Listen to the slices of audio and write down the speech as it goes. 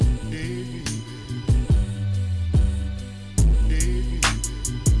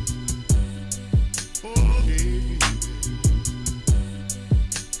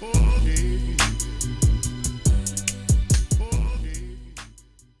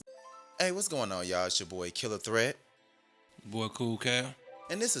Hey, what's going on, y'all? It's your boy Killer Threat, Boy, Cool Cal.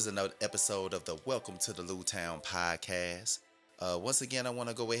 and this is another episode of the Welcome to the Lou Town podcast. Once again, I want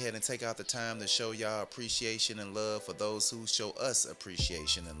to go ahead and take out the time to show y'all appreciation and love for those who show us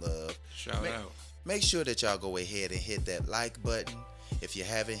appreciation and love. Shout Make, out. make sure that y'all go ahead and hit that like button. If you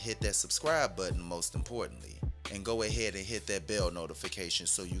haven't, hit that subscribe button, most importantly. And go ahead and hit that bell notification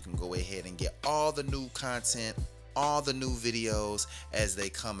so you can go ahead and get all the new content, all the new videos as they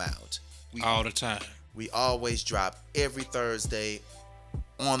come out. All the time. We always drop every Thursday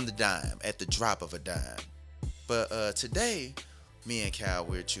on the dime, at the drop of a dime. But today, me and Cal,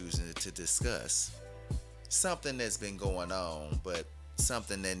 we're choosing to discuss something that's been going on, but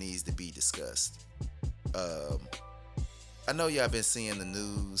something that needs to be discussed. I know y'all been seeing the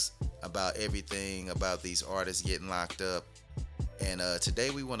news about everything about these artists getting locked up. And today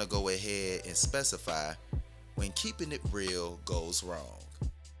we want to go ahead and specify when keeping it real goes wrong.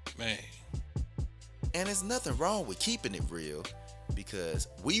 Man. And there's nothing wrong with keeping it real because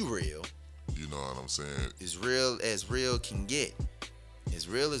we real. You know what I'm saying? As real can get. As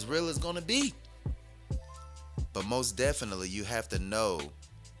real as gonna be. But most definitely you have to know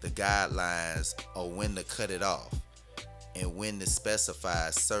the guidelines on when to cut it off and when to specify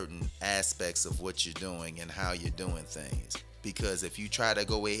certain aspects of what you're doing and how you're doing things. Because if you try to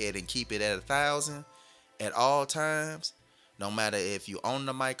go ahead and keep it at 1,000 at all times, no matter if you on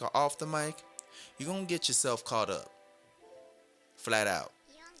the mic or off the mic, you're gonna get yourself caught up. Flat out.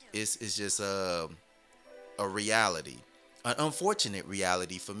 It's just a reality. An unfortunate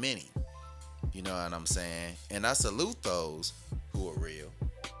reality for many. You know what I'm saying? And I salute those who are real.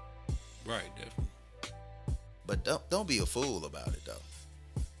 Right, definitely. But don't be a fool about it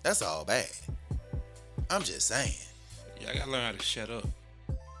though. That's all bad. I'm just saying. Yeah, I gotta learn how to shut up.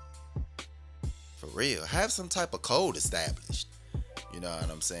 For real. Have some type of code established. You know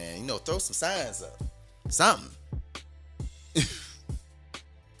what I'm saying? Throw some signs up. Something.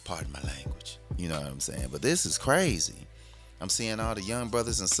 Pardon my language. You know what I'm saying? But this is crazy. I'm seeing all the young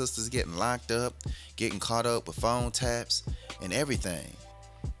brothers and sisters getting locked up, getting caught up with phone taps and everything.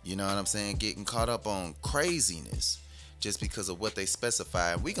 You know what I'm saying? Getting caught up on craziness just because of what they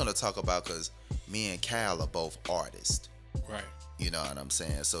specify. We're going to talk about because me and Cal are both artists. Right. You know what I'm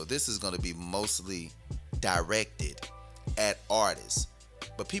saying? So this is going to be mostly directed at artists.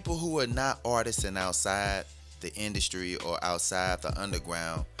 But people who are not artists and outside the industry or outside the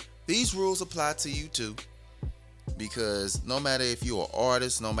underground, these rules apply to you too. Because no matter if you're an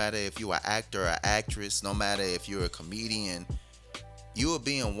artist, no matter if you're an actor or actress, no matter if you're a comedian, you are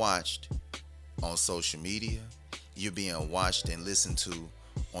being watched on social media. You're being watched and listened to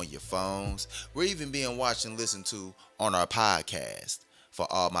on your phones. We're even being watched and listened to on our podcast for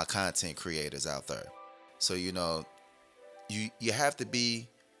all my content creators out there. So, you have to be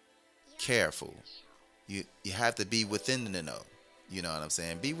careful. You have to be within the know. You know what I'm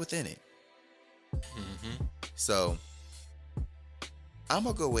saying? Be within it. Mm-hmm. So, I'm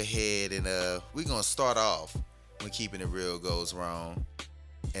going to go ahead and we're going to start off when keeping it real goes wrong.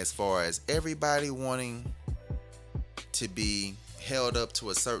 As far as everybody wanting to be held up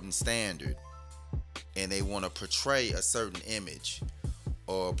to a certain standard and they want to portray a certain image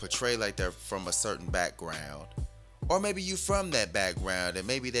or portray like they're from a certain background, or maybe you from that background and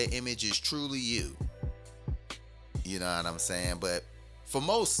maybe that image is truly you. You know what I'm saying? But for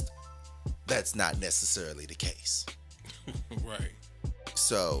most, that's not necessarily the case. Right.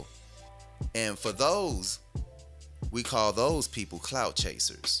 So, and for those, we call those people clout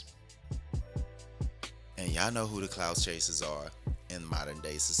chasers. And y'all know who the clout chasers are in modern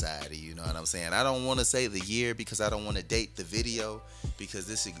day society. You know what I'm saying? I don't want to say the year because I don't want to date the video, because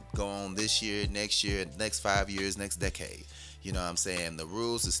this should go on this year, next year, next 5 years, next decade. You know what I'm saying? The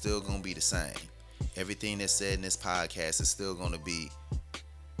rules are still going to be the same. Everything that's said in this podcast is still going to be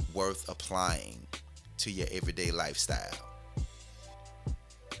worth applying to your everyday lifestyle.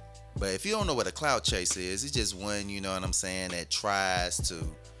 But if you don't know what a clout chaser is, it's just one, you know what I'm saying, that tries to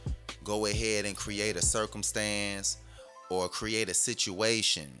go ahead and create a circumstance or create a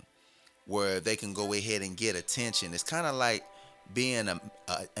situation where they can go ahead and get attention. It's kind of like being an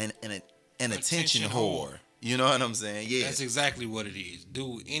attention whore. You know what I'm saying? Yeah. That's exactly what it is.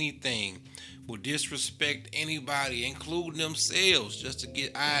 Do anything will disrespect anybody, including themselves, just to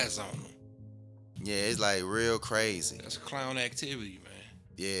get eyes on them. Yeah, it's like real crazy. That's clown activity, man.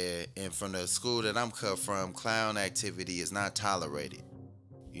 Yeah, and from the school that I'm cut from, clown activity is not tolerated.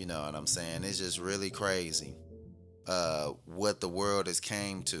 You know what I'm saying? It's just really crazy what the world has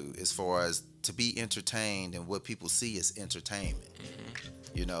came to as far as to be entertained, and what people see is entertainment.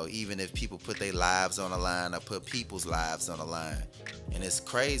 You know, even if people put their lives on the line or put people's lives on the line. And it's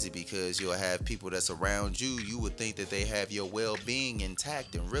crazy because you'll have people that's around you, you would think that they have your well-being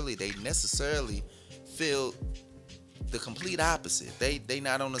intact, and really they necessarily feel the complete opposite. They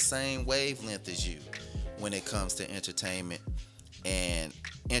not on the same wavelength as you when it comes to entertainment and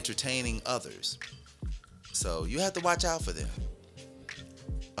entertaining others. So you have to watch out for them.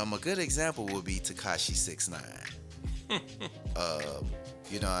 A good example would be Tekashi 6ix9ine.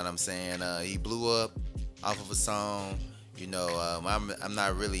 You know what I'm saying? He blew up off of a song. You know, I'm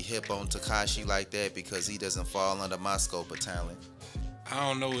not really hip on Tekashi like that because he doesn't fall under my scope of talent. I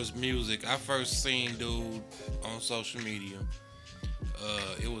don't know his music. I first seen dude on social media.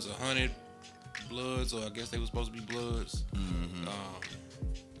 It was 100 Bloods, or I guess they were supposed to be Bloods.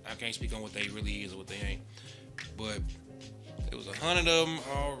 I can't speak on what they really is or what they ain't, but it was 100 of them,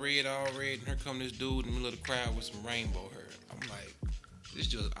 all red, and here come this dude in the middle of the crowd with some rainbow hair. I'm like,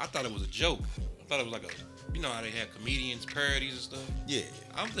 I thought it was a joke. I thought it was like you know how they have comedians parodies and stuff? Yeah.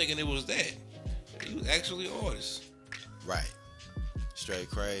 I'm thinking it was that. He was actually an artist. Right. Straight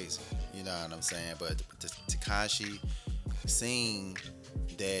crazy. You know what I'm saying? But Tekashi seen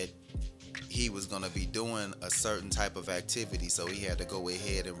that he was going to be doing a certain type of activity, so he had to go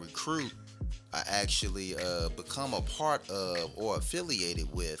ahead and recruit or actually become a part of or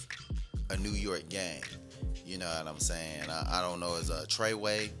affiliated with a New York gang. You know what I'm saying? I don't know, is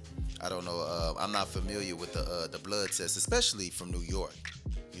Treyway. I don't know. I'm not familiar with the blood test, especially from New York.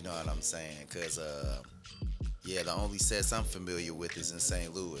 You know what I'm saying? Because, yeah, the only sets I'm familiar with is in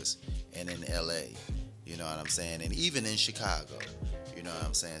St. Louis and in L.A. You know what I'm saying? And even in Chicago. You know what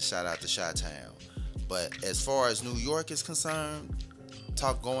I'm saying? Shout out to Chi-Town. But as far as New York is concerned,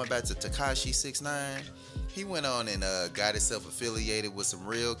 going back to Tekashi 6ix9ine, he went on and got himself affiliated with some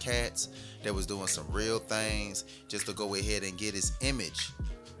real cats that was doing some real things just to go ahead and get his image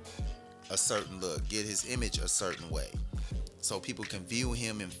a certain look, get his image a certain way, so people can view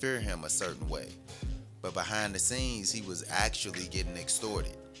him and fear him a certain way. But behind the scenes, he was actually getting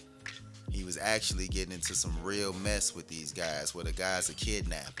extorted. He was actually getting into some real mess with these guys, where the guys are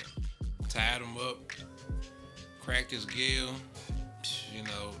kidnapping. Tied him up, cracked his gill, you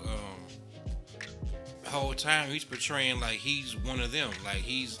know. The whole time he's portraying like he's one of them, like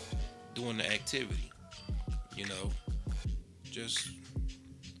he's doing the activity, you know, just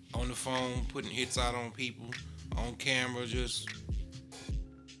on the phone, putting hits out on people, on camera, just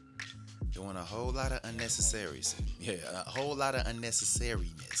doing a whole lot of unnecessaries. Yeah, a whole lot of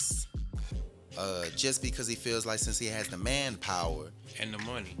unnecessariness. Just because he feels like since he has the manpower and the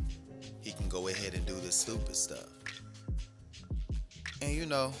money, he can go ahead and do this stupid stuff. And you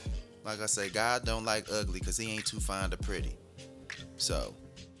know, like I say, God don't like ugly because he ain't too fond of pretty. So,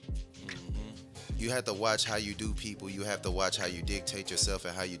 you have to watch how you do people. You have to watch how you dictate yourself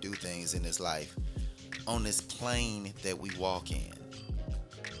and how you do things in this life, on this plane that we walk in.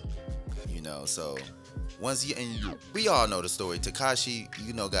 You know, so we all know the story. Tekashi,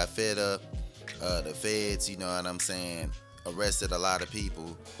 you know, got fed up. The feds, you know what I'm saying, arrested a lot of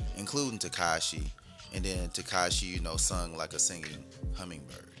people, including Tekashi. And then Tekashi, you know, sung like a singing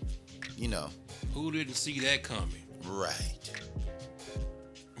hummingbird. You know. Who didn't see that coming? Right.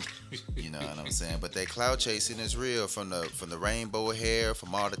 You know what I'm saying? But that cloud chasing is real, from the rainbow hair,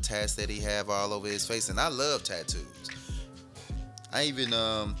 from all the tats that he have all over his face. And I love tattoos. I even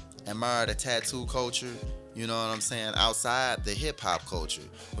admire the tattoo culture, you know what I'm saying, outside the hip hop culture,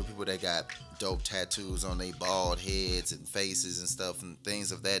 with people that got dope tattoos on their bald heads and faces and stuff and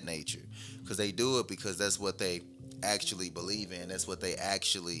things of that nature. Because they do it because that's what they actually believe in. That's what they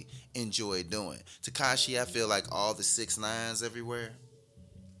actually enjoy doing. Tekashi, I feel like all the 6ix9ines everywhere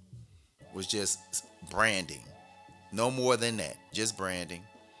was just branding. No more than that. Just branding.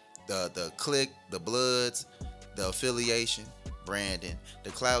 The clique, the Bloods, the affiliation, branding. The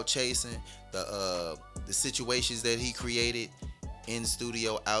clout chasing, the situations that he created in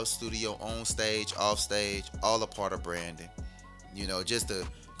studio, out studio, on stage, off stage, all a part of branding. You know, just to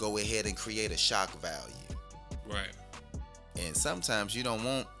go ahead and create a shock value. Right. And sometimes you don't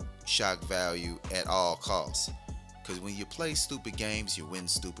want shock value at all costs. Because when you play stupid games, you win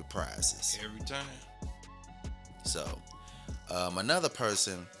stupid prizes. Every time. So, another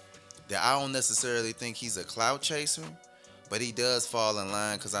person that I don't necessarily think he's a clout chaser, but he does fall in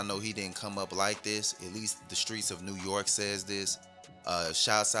line because I know he didn't come up like this. At least the streets of New York says this.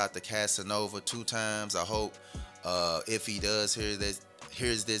 Shouts out to Casanova 2 times. I hope if he does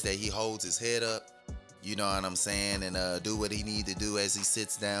hears this, that he holds his head up. You know what I'm saying? And do what he need to do as he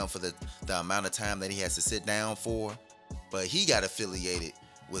sits down for the amount of time that he has to sit down for. But he got affiliated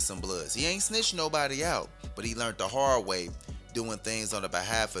with some Bloods. He ain't snitched nobody out, but he learned the hard way, doing things on the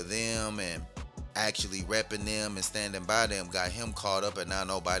behalf of them and actually repping them and standing by them got him caught up, and now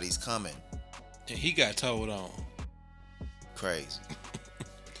nobody's coming. And he got told on. Crazy.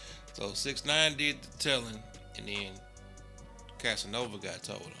 So 6ix9ine did the telling, and then Casanova got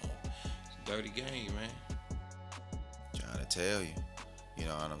told on. It's a dirty game, man. Trying to tell you. You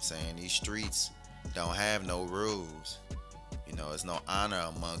know what I'm saying? These streets don't have no rules. You know, there's no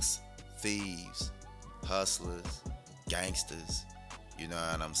honor amongst thieves, hustlers, gangsters. You know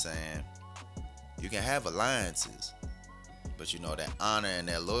what I'm saying? You can have alliances, but you know that honor and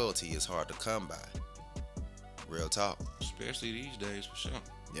that loyalty is hard to come by. Real talk. Especially these days, for sure.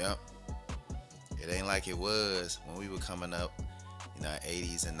 Yep. It ain't like it was when we were coming up, you know,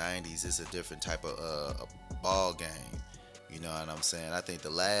 80s and 90s. It's a different type of ball game. You know what I'm saying? I think the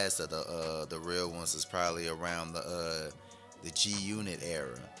last of the real ones is probably around the G Unit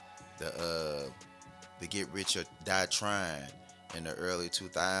era, the Get Rich or Die Trying in the early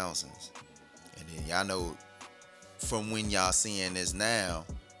 2000s. And then y'all know from when y'all seeing this now,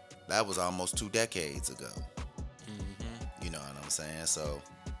 that was almost 2 decades ago. You know what I'm saying? So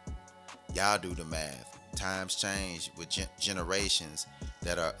y'all do the math. Times change with generations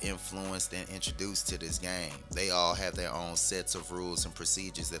that are influenced and introduced to this game. They all have their own sets of rules and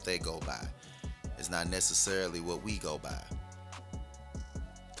procedures that they go by. It's not necessarily what we go by.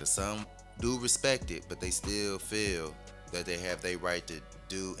 Because some do respect it, but they still feel that they have their right to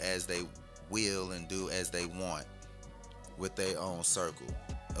do as they will and do as they want with their own circle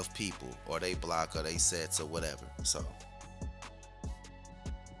of people or they block or they sets or whatever. So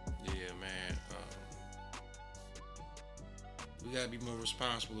yeah, man. We gotta be more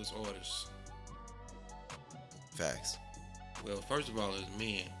responsible as artists. facts. Well, first of all, as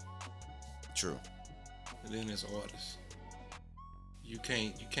men, True. and then as artists. You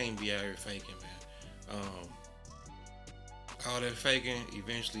can't be out here faking, man. All that faking,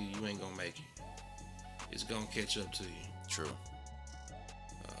 eventually you ain't gonna make it. It's gonna catch up to you. True.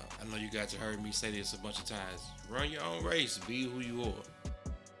 I know you guys have heard me say this a bunch of times. Run your own race. Be who you are.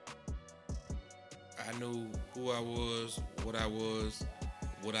 I knew who I was, what I was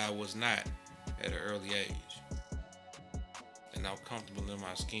not at an early age. And I'm comfortable in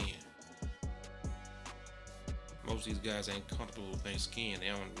my skin. Most of these guys ain't comfortable with their skin. They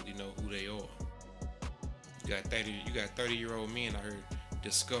don't really know who they are. You got 30-year-old men out here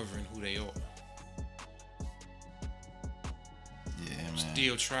discovering who they are. Yeah, man.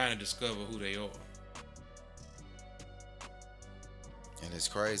 Still trying to discover who they are. And it's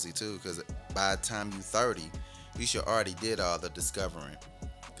crazy too, because by the time you 30, you should already did all the discovering.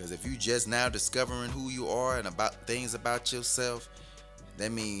 Because if you just now discovering who you are and about things about yourself,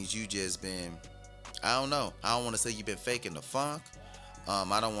 that means you just been, I don't know. I don't want to say you've been faking the funk.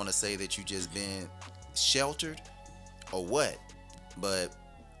 I don't want to say that you just been sheltered or what. But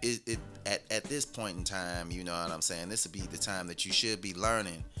at this point in time, you know what I'm saying, this would be the time that you should be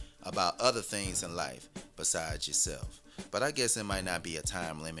learning about other things in life besides yourself. But I guess it might not be a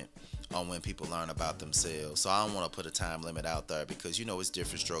time limit on when people learn about themselves. So I don't want to put a time limit out there because, you know, it's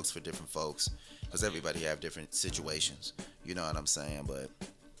different strokes for different folks because everybody have different situations. You know what I'm saying? But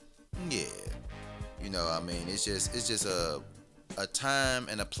yeah, you know, I mean, it's just a time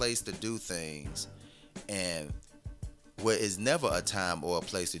and a place to do things, and where is never a time or a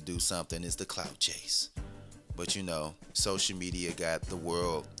place to do something is the clout chase. But you know, social media got the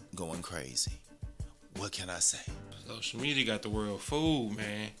world going crazy. What can I say? Social media got the world fooled,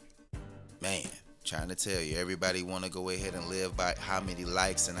 man. Man, trying to tell you, everybody want to go ahead and live by how many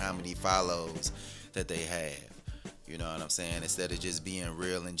likes and how many follows that they have. You know what I'm saying? Instead of just being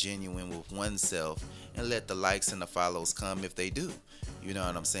real and genuine with oneself and let the likes and the follows come if they do. You know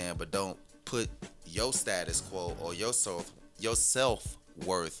what I'm saying? But don't put your status quo or your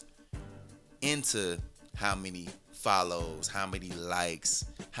self-worth into how many follows, how many likes,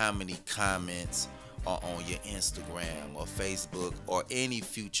 how many comments are on your Instagram or Facebook or any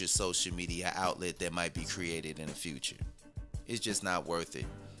future social media outlet that might be created in the future. It's just not worth it,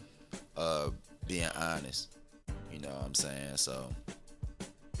 being honest. You know what I'm saying? So,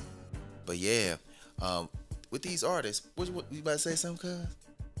 but yeah, with these artists, what you about to say something, cuz?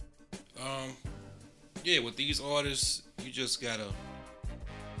 Yeah, with these artists, you just gotta,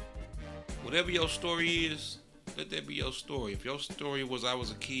 whatever your story is, let that be your story. If your story was I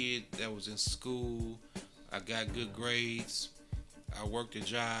was a kid that was in school, I got good grades, I worked a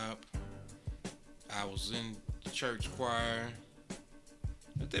job, I was in the church choir,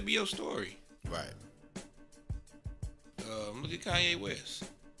 let that be your story. Right. Look at Kanye West.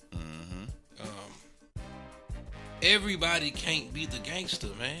 everybody can't be the gangster,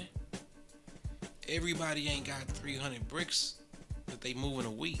 man. Everybody ain't got 300 bricks that they move in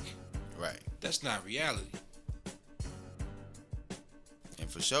a week. Right. That's not reality. And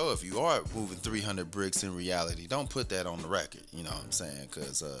for sure, if you are moving 300 bricks in reality, don't put that on the record. You know what I'm saying?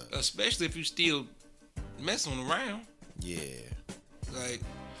 Because, especially if you still messing around. yeah. Like,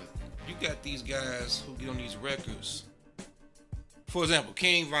 you got these guys who get on these records. For example,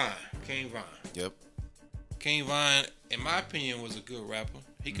 King Von. Yep. King Von, in my opinion, was a good rapper.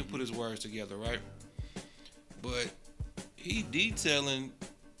 He can put his words together, right? But he detailing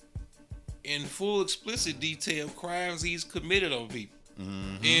in full explicit detail crimes he's committed on people.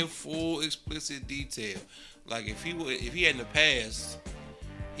 Mm-hmm. In full explicit detail. Like if he had in the past,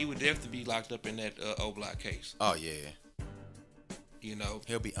 he would definitely be locked up in that O Block case. Oh, yeah. You know?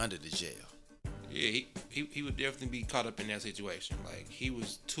 He'll be under the jail. Yeah, he would definitely be caught up in that situation. Like, he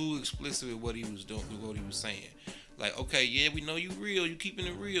was too explicit with what he was doing, with what he was saying. Like, okay, yeah, we know you real, you keeping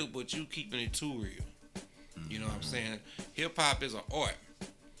it real, but you keeping it too real. You know what I'm saying? Hip hop is an art.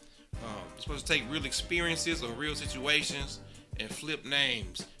 It's supposed to take real experiences or real situations and flip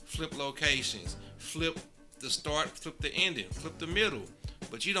names, flip locations, flip the start, flip the ending, flip the middle.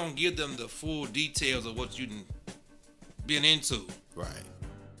 But you don't give them the full details of what you been into. Right.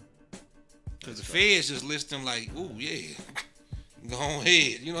 Because the feds just list them like, ooh, yeah, go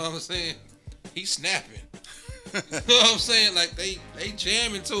ahead. You know what I'm saying? He's snapping. You know what I'm saying? Like, they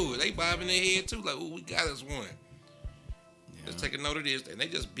jamming to it. They bobbing their head, too. Like, ooh, we got us one. Yeah. Let's take a note of this. And they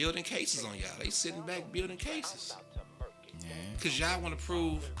just building cases on y'all. They sitting back building cases. Yeah. Because y'all want to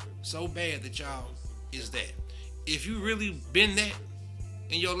prove so bad that y'all is that. If you really been that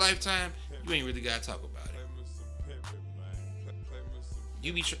in your lifetime, you ain't really got to talk about it.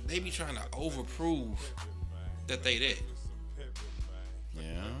 They be trying to overprove that they that. Yeah.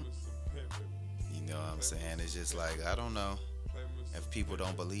 You know what I'm saying? It's just like, I don't know if people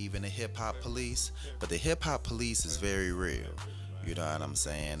don't believe in the hip hop police, but the hip hop police is very real. You know what I'm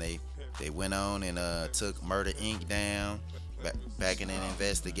saying? They went on and took Murder Inc. down back in an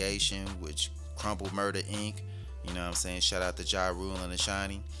investigation, which crumbled Murder Inc. You know what I'm saying? Shout out to Ja Rule and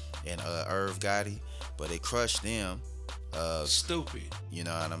Ashanti and Irv Gotti, but they crushed them. Stupid. You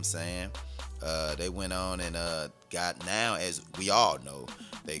know what I'm saying? They went on and got, now, as we all know,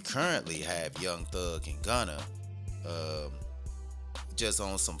 they currently have Young Thug and Gunna just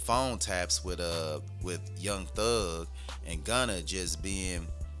on some phone taps with Young Thug and Gunna just being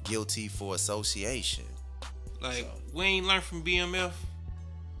guilty for association. Like, we ain't learned from BMF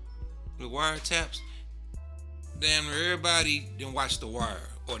with wiretaps. Damn, everybody didn't watch The Wire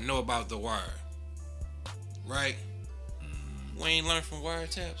or know about The Wire, right? We ain't learned from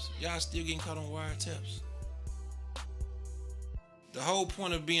wiretaps. Y'all still getting caught on wiretaps. The whole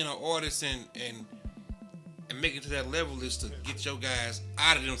point of being an artist and making it to that level is to get your guys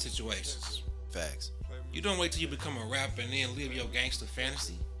out of them situations. Facts. You don't wait till you become a rapper and then live your gangster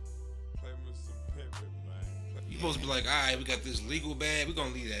fantasy. You supposed to be like, all right, we got this legal bag. We're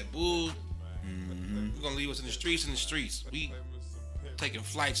gonna leave that bull. We're gonna leave what's in the streets. We taking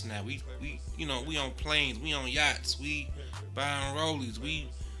flights now. We on planes. We on yachts. We buying rollies. We,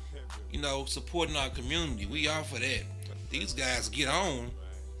 supporting our community. We all for that. These guys get on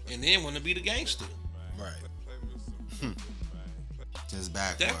and then want to be the gangster. Right. Just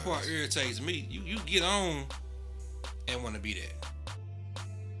backwards. That part irritates me. You get on and want to be that.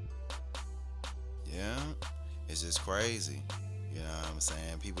 Yeah. It's just crazy. You know what I'm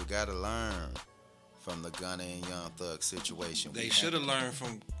saying? People gotta learn from the Gunna and Young Thug situation. They should have learned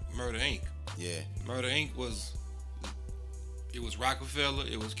from Murder Inc. Yeah. Murder Inc. was Rockefeller,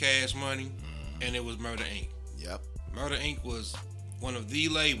 it was Cash Money, and it was Murder Inc. Yep. Murder Inc. was one of the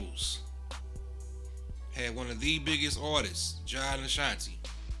labels. Had one of the biggest artists, Ja and Ashanti.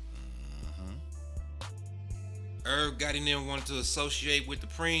 Irv Gotti them wanted to associate with the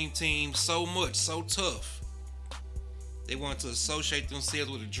Preem team so much, so tough. They wanted to associate themselves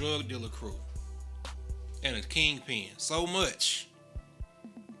with a drug dealer crew and a kingpin so much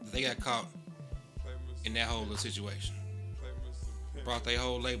that they got caught in that whole little situation. Brought their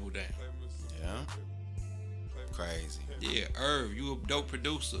whole label down. Yeah. Crazy. Yeah, Irv, you a dope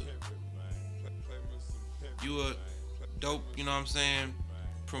producer. You a dope, you know what I'm saying,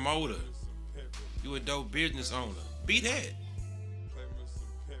 promoter. You a dope business owner. Be that.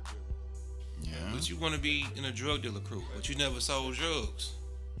 Yeah. But you want to be in a drug dealer crew, but you never sold drugs.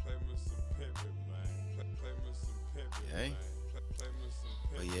 Hey.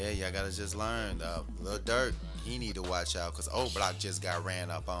 But yeah, y'all gotta just learn. Lil Durk, he need to watch out because O Block just got ran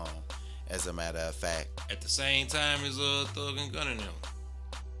up on. As a matter of fact. At the same time as Thug and Gunna now.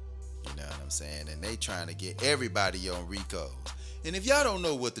 You know what I'm I'm saying? And they trying to get everybody on RICOs. And if y'all don't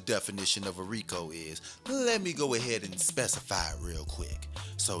know what the definition of a RICO is, let me go ahead and specify it real quick.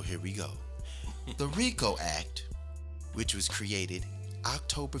 So here we go. The RICO Act, which was created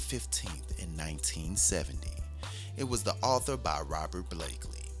October 15th in 1970. It was the author by Robert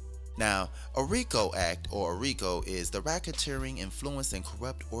Blakely. Now, a RICO Act, or a RICO, is the Racketeering, Influence, and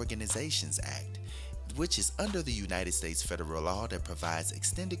Corrupt Organizations Act, which is under the United States federal law that provides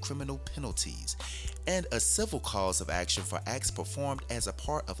extended criminal penalties and a civil cause of action for acts performed as a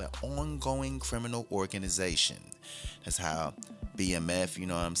part of an ongoing criminal organization. That's how BMF, you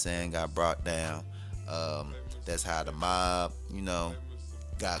know what I'm saying, got brought down. That's how the mob, you know,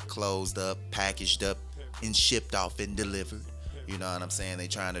 got closed up, packaged up, and shipped off and delivered. You know what I'm saying? They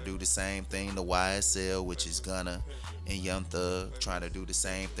trying to do the same thing. The YSL, which is Gunna and Young Thug, trying to do the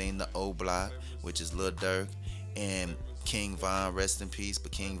same thing. The O Block, which is Lil Durk, and King Von, rest in peace.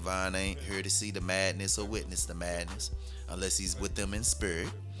 But King Von ain't here to see the madness or witness the madness, unless he's with them in spirit.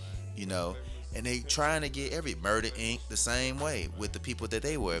 You know, and they trying to get every Murder Inc. the same way with the people that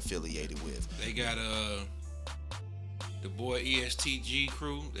they were affiliated with. They got the boy ESTG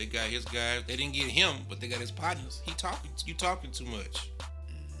crew. They got his guys. They didn't get him, but they got his partners. You talking too much.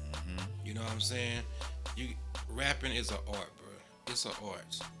 Mm-hmm. You know what I'm saying? Rapping is an art, bro. It's an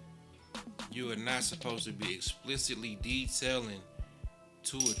art. You are not supposed to be explicitly detailing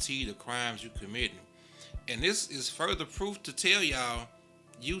to a T the crimes you committing. And this is further proof to tell y'all,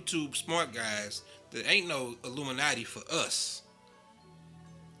 YouTube smart guys, that ain't no Illuminati for us,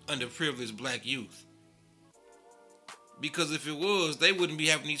 underprivileged black youth. Because if it was, they wouldn't be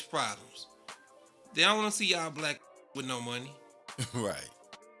having these problems. They don't want to see y'all black with no money. Right.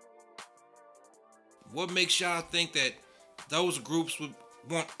 What makes y'all think that those groups would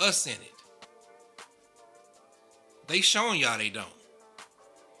want us in it? They showing y'all they don't.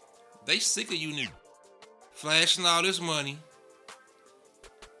 They sick of you niggas flashing all this money,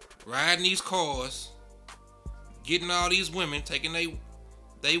 riding these cars, getting all these women, taking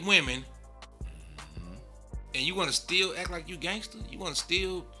they women. And you want to still act like you gangster? You want to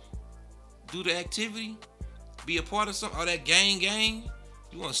still do the activity? Be a part of something? All that gang?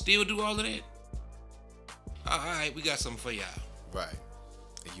 You want to still do all of that? All right, we got something for y'all. Right.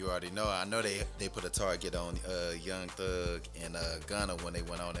 You already know. I know they put a target on Young Thug and Gunna when they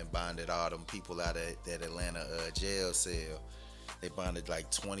went on and bonded all them people out of that Atlanta jail cell. They bonded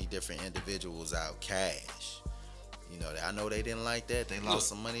like 20 different individuals out cash. You know, I know they didn't like that. They lost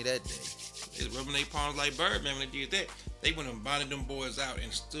some money that day. They was rubbing their palms like Birdman when they did that. They went and bonded them boys out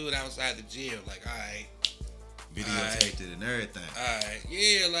and stood outside the jail like, all right. Videotaped it and everything. All right.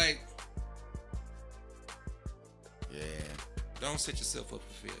 Yeah, like. Yeah. Don't set yourself up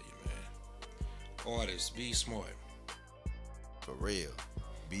for failure, man. Artists, be smart. For real.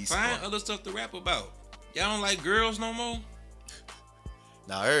 Be Find smart. other stuff to rap about. Y'all don't like girls no more?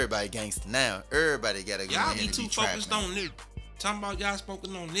 Now everybody gangster now. Everybody gotta go Y'all in be and too be focused trapping. on this. Talking about y'all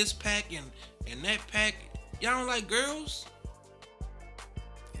smoking on this pack and that pack. Y'all don't like girls?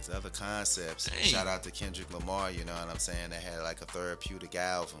 There's other concepts. Dang. Shout out to Kendrick Lamar, you know what I'm saying? That had like a therapeutic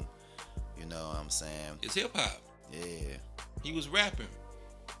album. You know what I'm saying? It's hip hop. Yeah. He was rapping.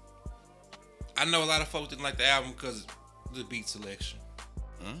 I know a lot of folks didn't like the album because of the beat selection.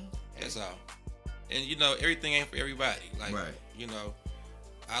 That's all. And you know, everything ain't for everybody. Like, Right. you know,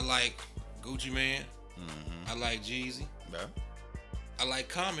 I like Gucci Mane. I like Jeezy. Bro. I like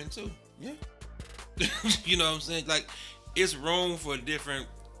Common too. Yeah. You know what I'm saying? Like, it's room for different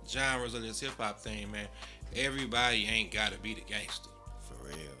genres of this hip hop thing, man. Everybody ain't gotta be the gangster. For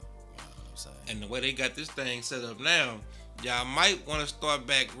real. You know what I'm saying? And the way they got this thing set up now, y'all might want to start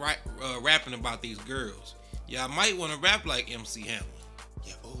back rapping about these girls. Y'all might want to rap like MC Hammer.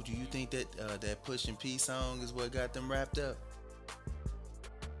 Yeah. Oh, do you think that that Pushin' P song is what got them wrapped up?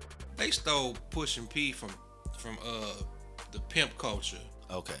 They stole Pushin' P from the pimp culture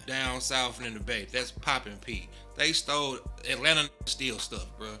Okay. down south and in the Bay. That's Poppin' P. They stole Atlanta steal stuff,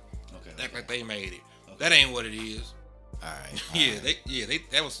 bro. Okay. Act like they made it. Okay. That ain't what it is. All right. Yeah,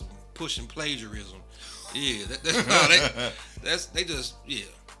 that was some pushing plagiarism. Yeah, they just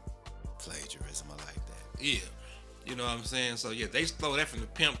Plagiarism. I like that. yeah. You know what I'm saying? So yeah, they stole that from the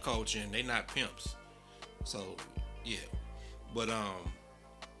pimp culture and they not pimps. So yeah. But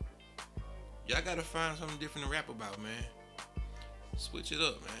y'all gotta find something different to rap about, man. Switch it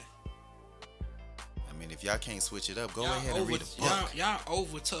up, man. I mean, if y'all can't switch it up, go Y'all ahead and read a book. Y'all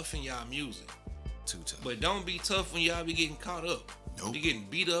over tough in y'all music. Too tough. But don't be tough when y'all be getting caught up. Nope. You getting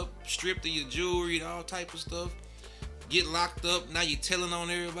beat up, stripped of your jewelry, all type of stuff. Get locked up. Now you're telling on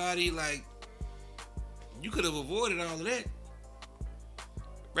everybody. Like, you could have avoided all of that.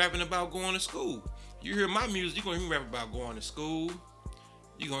 rapping about going to school. You hear my music, you're gonna hear me rap about going to school.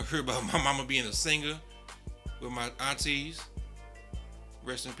 You're gonna hear about my mama being a singer with my aunties.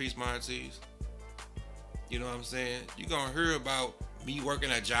 Rest in peace, my aunties. You know what I'm saying? You're gonna hear about me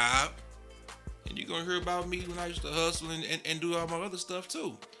working a job. And you're gonna hear about me when I used to hustle and do all my other stuff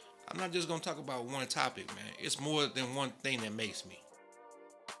too. I'm not just gonna talk about one topic, man. It's more than one thing that makes me.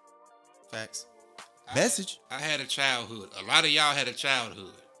 Facts. Message. I had a childhood. A lot of y'all had a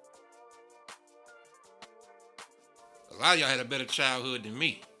childhood. A lot of y'all had a better childhood than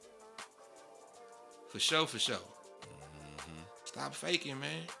me. For sure, for sure. Stop faking,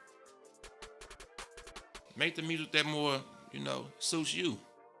 man. Make the music that more, suits you.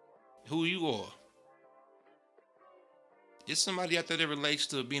 Who you are. It's somebody out there that relates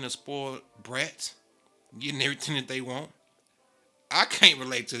to being a spoiled brat, getting everything that they want. I can't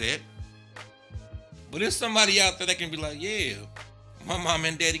relate to that. But there's somebody out there that can be like, yeah, my mom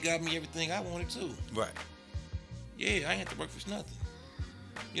and daddy got me everything I wanted too. Right. Yeah, I ain't have to work for nothing.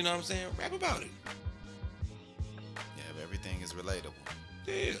 You know what I'm saying? Rap about it. Yeah, everything is relatable.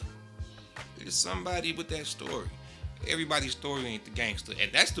 Yeah. There's somebody with that story. Everybody's story ain't the gangster.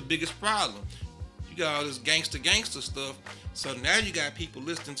 And that's the biggest problem. You got all this gangster stuff. So now you got people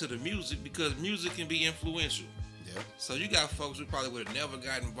listening to the music because music can be influential. Yep. So you got folks who probably would have never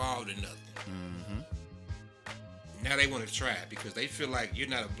got involved in nothing. Now they want to try it because they feel like you're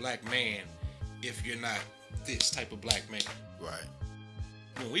not a black man if you're not this type of black man. Right.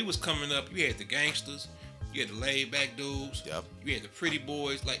 When we was coming up, you had the gangsters, you had the laid back dudes, Yep. you had the pretty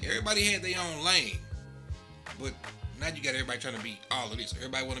boys. Like everybody had their own lane. But now you got everybody trying to be all of this.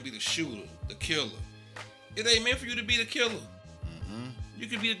 Everybody want to be the shooter, the killer. It ain't meant for you to be the killer. You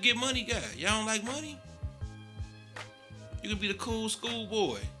could be a get money guy. Y'all don't like money? You could be the cool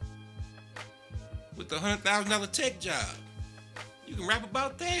schoolboy with the $100,000 tech job. You can rap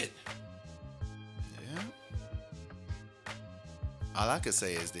about that. Yeah. All I could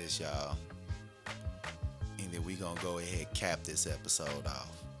say is this, y'all. And then we gonna go ahead and cap this episode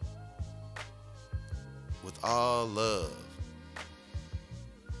off. With all love,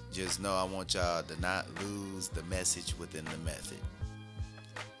 just know I want y'all to not lose the message within the method.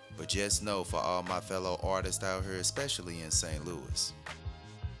 But just know for all my fellow artists out here, especially in St. Louis,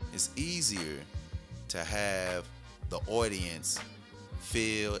 it's easier to have the audience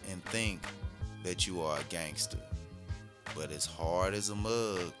feel and think that you are a gangster. But it's hard as a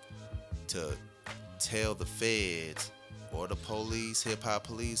mug to tell the feds or the police, hip-hop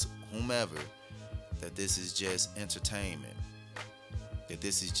police, whomever, that this is just entertainment, that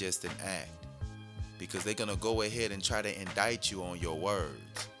this is just an act. Because they're gonna go ahead and try to indict you on your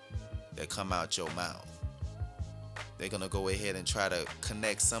words that come out your mouth. They're gonna go ahead and try to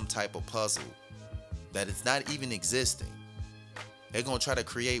connect some type of puzzle that is not even existing. They're gonna try to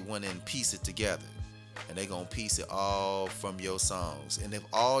create one and piece it together. And they're gonna piece it all from your songs. And if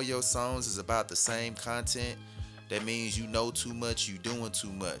all your songs is about the same content, that means you know too much, you doing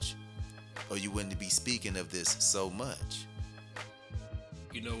too much, or you wouldn't be speaking of this so much.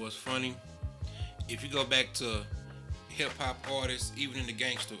 You know what's funny? If you go back to hip-hop artists, even in the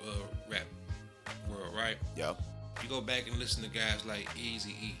gangster rap world, right? Yep. You go back and listen to guys like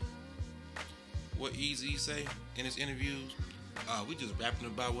Eazy-E. What Eazy-E say in his interviews? We just rapping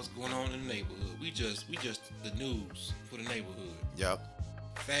about what's going on in the neighborhood. We just the news for the neighborhood. Yep.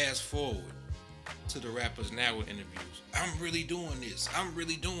 Fast forward to the rappers now with interviews. I'm really doing this. I'm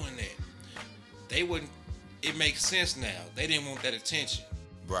really doing that. They wouldn't. It makes sense now. They didn't want that attention.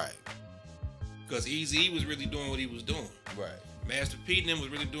 Right. Because Eazy-E was really doing what he was doing. Right. Master P and them was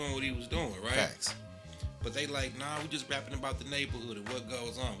really doing what he was doing, right? Facts. But they like, nah, we just rapping about the neighborhood and what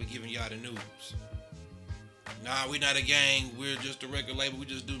goes on. We giving y'all the news. Nah, we not a gang. We're just a record label. We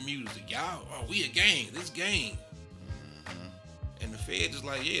just do music. Y'all, oh, we a gang. This gang. And the Fed is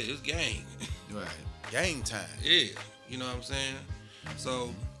like, yeah, this gang. Right. Gang time. Yeah. You know what I'm saying?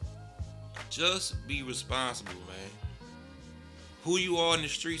 So, just be responsible, man. Who you are in the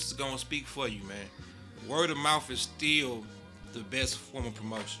streets is going to speak for you, man. Word of mouth is still the best form of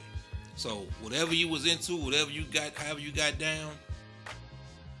promotion. So, whatever you was into, whatever you got, however you got down,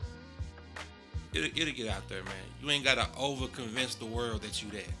 it'll get out there, man. You ain't got to over-convince the world that you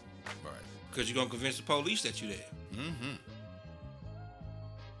there. Right. Because you're going to convince the police that you there.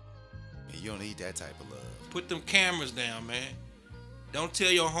 And you don't need that type of love. Put them cameras down, man. Don't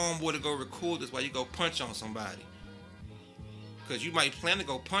tell your homeboy to go record this while you go punch on somebody. Because you might plan to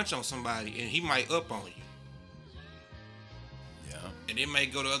go punch on somebody and he might up on you. Yeah. And it may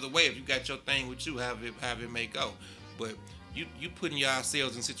go the other way if you got your thing with you, however it may go. But you putting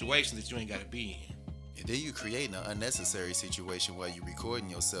yourselves in situations that you ain't got to be in. And then you're creating an unnecessary situation where you're recording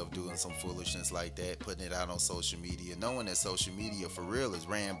yourself doing some foolishness like that, putting it out on social media, knowing that social media for real is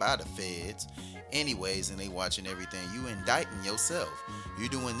ran by the feds anyways, and they watching everything. You indicting yourself. You're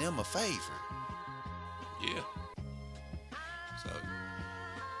doing them a favor. Yeah. So,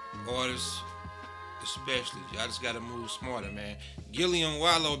 artists, especially, y'all just gotta move smarter, man. Gillian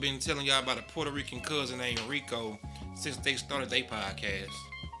Wallow been telling y'all about a Puerto Rican cousin named Rico since they started their podcast.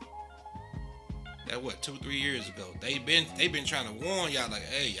 That what, 2-3 years ago. They been trying to warn y'all like,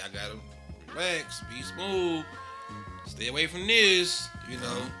 hey, y'all gotta relax, be smooth, stay away from this, you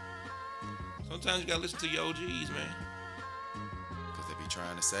know. Sometimes you gotta listen to your OGs, man. Cause they be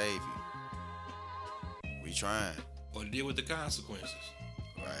trying to save you. We trying. Or deal with the consequences.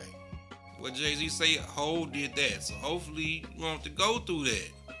 Right. What Jay-Z say, Hov did that. So hopefully you won't have to go through that.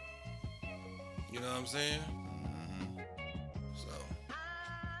 You know what I'm saying? So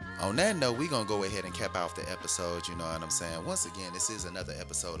On that note, we gonna go ahead and cap off the episode, you know what I'm saying? Once again, this is another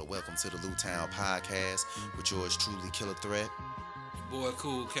episode of Welcome to the Lou Town Podcast with yours truly, Killer Threat. your boy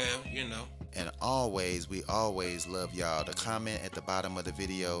Cool Cal, you know. And always, we always love y'all to comment at the bottom of the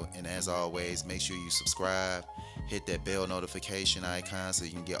video. And as always, make sure you subscribe, hit that bell notification icon so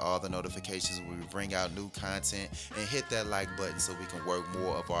you can get all the notifications when we bring out new content, and hit that like button so we can work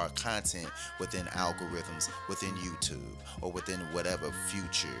more of our content within algorithms, within YouTube, or within whatever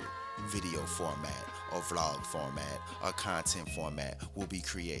future video format or vlog format or content format will be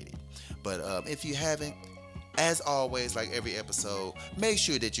created. But if you haven't, as always, like every episode, make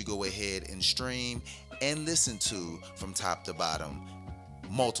sure that you go ahead and stream and listen to from top to bottom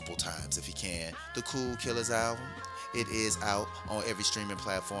multiple times if you can the Cool Killers album. It is out on every streaming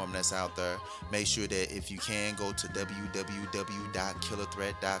platform that's out there. Make sure that if you can, go to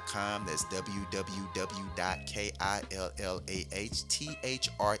www.killerthreat.com. That's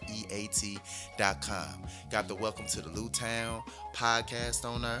www.killerthreat.com. Got the Welcome to the Lou Town podcast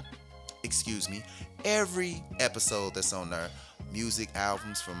on there. Excuse me. Every episode that's on there, music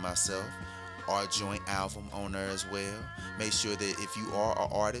albums from myself, our joint album on there as well. Make sure that if you are an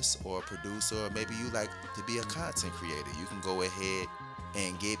artist or a producer, or maybe you like to be a content creator, you can go ahead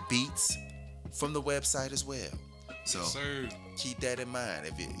and get beats from the website as well. So Yes, sir. keep that in mind.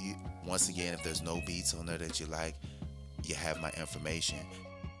 If you once again, if there's no beats on there that you like, you have my information.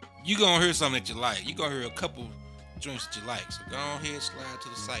 You gonna hear something that you like. You gonna hear a couple joints that you like. So go ahead, slide to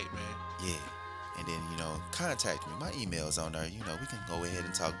the site, man. Yeah. And then, contact me. My email's on there. We can go ahead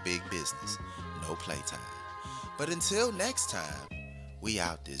and talk big business. No playtime. But until next time, we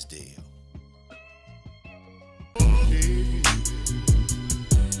out this deal.